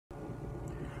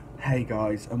Hey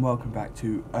guys, and welcome back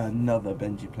to another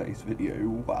Benji Plays video.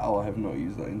 Wow, I have not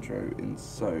used that intro in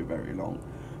so very long.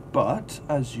 But,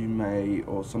 as you may,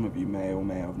 or some of you may or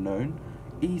may have known,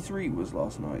 E3 was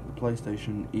last night. The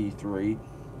PlayStation E3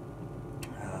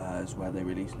 is where they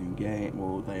release new games,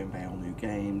 well, they unveil new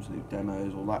games, new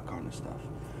demos, all that kind of stuff.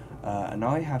 And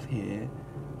I have here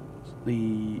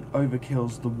the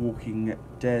OverKill's The Walking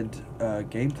Dead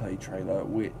gameplay trailer,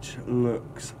 which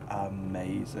looks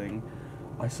amazing.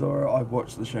 I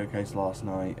watched the showcase last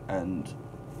night, and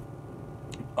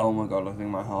oh my god, I think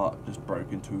my heart just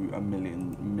broke into a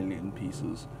million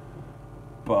pieces.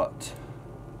 But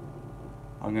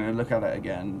I'm gonna look at it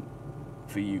again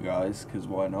for you guys, because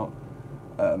why not?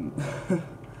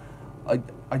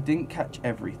 I didn't catch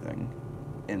everything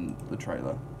in the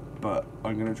trailer, but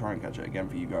I'm gonna try and catch it again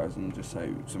for you guys, and just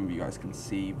so some of you guys can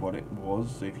see what it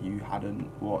was if you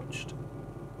hadn't watched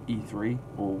E3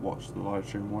 or watched the live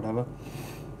stream or whatever.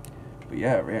 But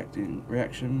yeah,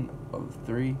 reaction of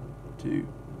 3, 2,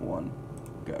 1,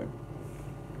 go.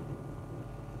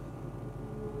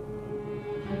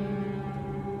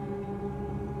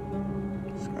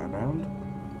 Skybound.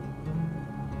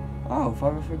 Oh,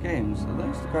 504 Games. Are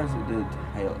those the guys that did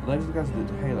Halo? Those are the guys that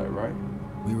did Halo, right?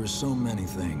 We were so many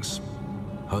things.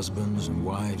 Husbands and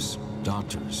wives,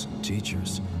 doctors and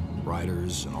teachers,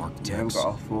 writers and architects. Yeah, we've got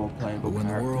our 4 playable but when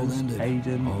the world ended,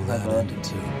 Aiden, all that Heather, ended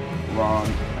too. Ron,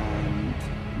 and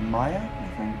Maya, I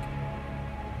think.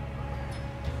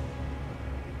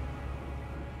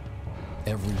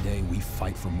 Every day we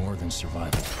fight for more than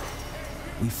survival.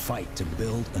 We fight to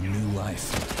build a new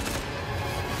life.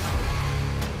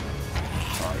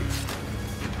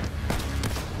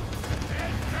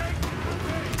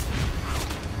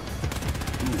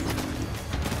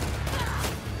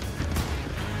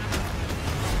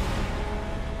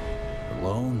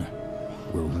 Alone,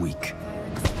 we're weak.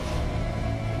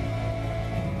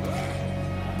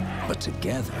 But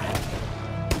together,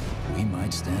 we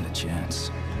might stand a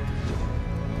chance.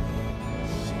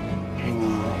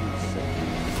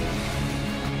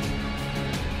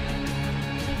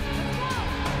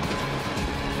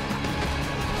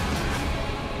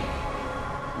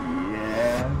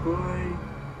 Yeah, boy.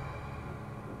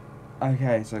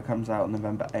 Okay, so it comes out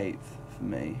November 8th for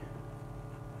me.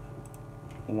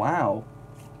 Wow.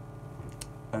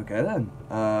 Okay then.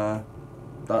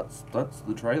 That's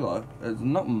the trailer. There's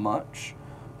not much,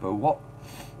 but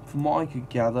from what I could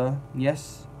gather,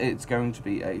 yes, it's going to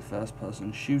be a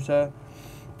first-person shooter.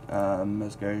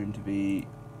 There's going to be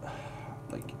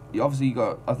obviously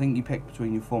I think you pick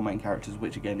between your 4 main characters,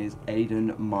 which again is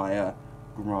Aiden, Maya,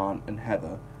 Grant, and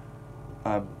Heather.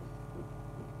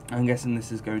 I'm guessing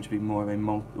this is going to be more of a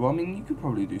well, I mean, you could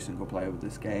probably do single player with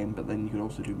this game, but then you could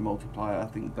also do multiplayer. I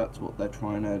think that's what they're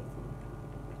trying to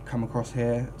come across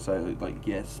here. So,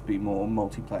 yes, be more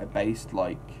multiplayer based,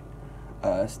 like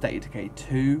State of Decay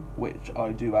 2, which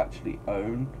I do actually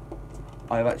own.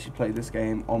 I've actually played this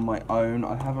game on my own.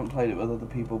 I haven't played it with other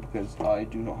people because I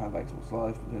do not have Xbox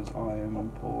Live, because I am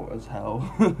poor as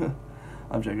hell.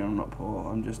 I'm joking, I'm not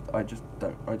poor. I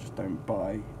just don't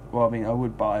buy. Well, I mean, I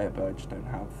would buy it, but I just don't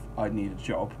have. I need a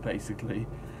job, basically.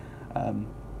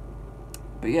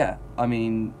 But yeah, I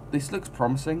mean, this looks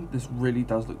promising. This really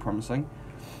does look promising.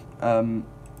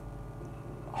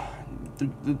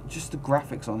 Just the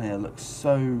graphics on here look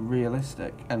so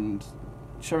realistic, and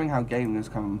showing how gaming has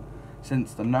come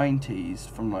since the 90s,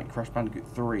 from like Crash Bandicoot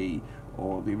 3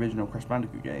 or the original Crash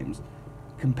Bandicoot games,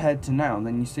 compared to now. And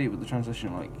then you see it with the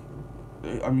transition, like,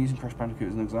 I'm using Crash Bandicoot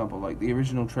as an example, like the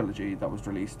original trilogy that was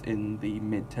released in the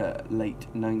mid to late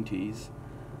 90s,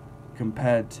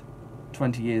 compared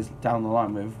 20 years down the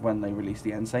line with when they released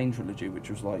the Insane trilogy,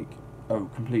 which was like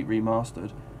complete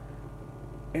remastered.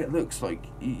 It looks like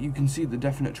you can see the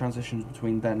definite transitions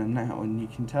between then and now, and you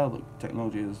can tell that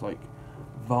technology has like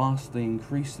vastly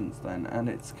increased since then, and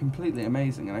it's completely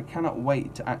amazing, and I cannot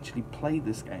wait to actually play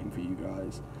this game for you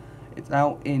guys. It's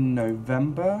out in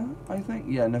November, I think.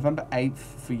 Yeah, November 8th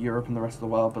for Europe and the rest of the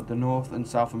world, but the North and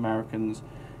South Americans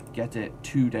get it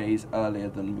 2 days earlier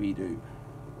than we do.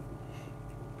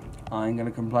 I ain't going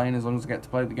to complain as long as I get to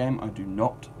play the game. I do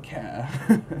not care.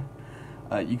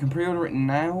 You can pre-order it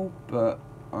now, but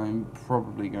I'm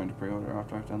probably going to pre-order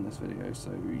after I've done this video,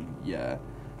 so yeah,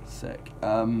 sick.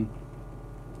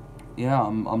 Yeah,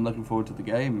 I'm looking forward to the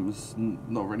game. There's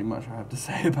not really much I have to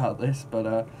say about this,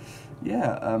 but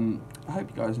yeah, I hope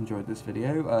you guys enjoyed this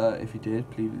video. If you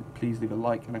did, please leave a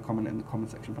like and a comment in the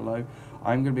comment section below.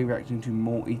 I'm going to be reacting to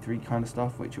more E3 kind of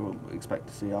stuff, which you'll expect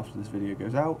to see after this video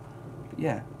goes out. But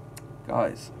yeah,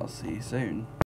 guys, I'll see you soon.